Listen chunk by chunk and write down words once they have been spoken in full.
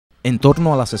En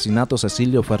torno al asesinato de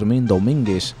Cecilio Fermín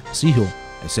Domínguez Sijo,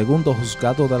 el segundo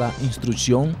juzgado de la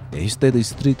instrucción de este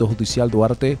Distrito Judicial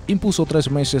Duarte impuso 3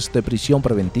 meses de prisión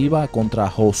preventiva contra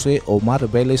José Omar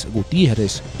Vélez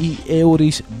Gutiérrez y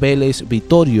Euris Vélez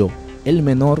Vittorio, el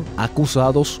menor,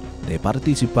 acusados de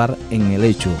participar en el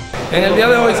hecho. En el día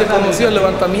de hoy se conoció el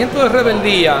levantamiento de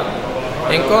rebeldía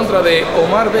en contra de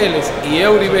Omar Vélez y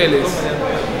Euris Vélez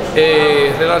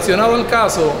relacionado al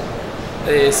caso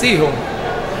Sijo,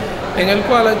 en el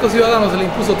cual a estos ciudadanos se le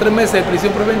impuso 3 meses de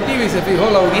prisión preventiva y se fijó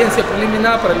la audiencia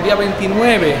preliminar para el día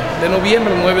 29 de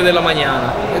noviembre, 9 de la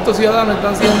mañana. Estos ciudadanos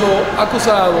están siendo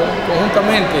acusados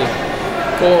conjuntamente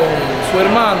con su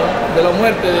hermano de la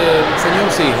muerte del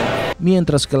señor Sijo.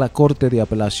 Mientras que la Corte de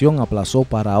Apelación aplazó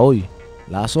para hoy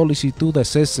la solicitud de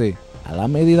cese a la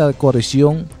medida de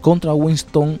coerción contra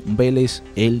Winston Vélez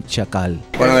el Chacal.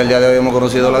 Bueno, el día de hoy hemos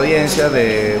conocido la audiencia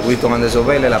de Winston Anderson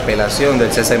Vélez, la apelación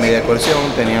del cese de medida de coerción.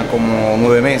 Tenía como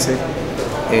 9 meses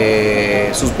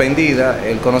suspendida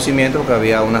el conocimiento porque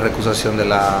había una recusación de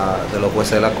los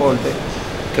jueces de la Corte,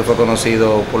 que fue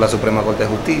conocido por la Suprema Corte de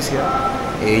Justicia.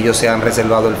 Ellos se han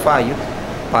reservado el fallo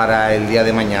para el día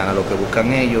de mañana. Lo que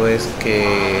buscan ellos es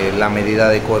que la medida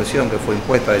de coerción que fue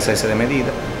impuesta de cese de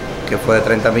medida, que fue de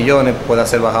 30 millones, pueda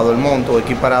ser bajado el monto,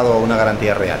 equiparado a una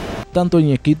garantía real. Tanto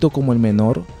Ñequito como el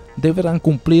menor deberán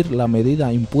cumplir la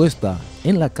medida impuesta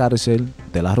en la cárcel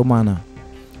de La Romana.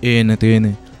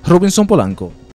 NTN, Robinson Polanco.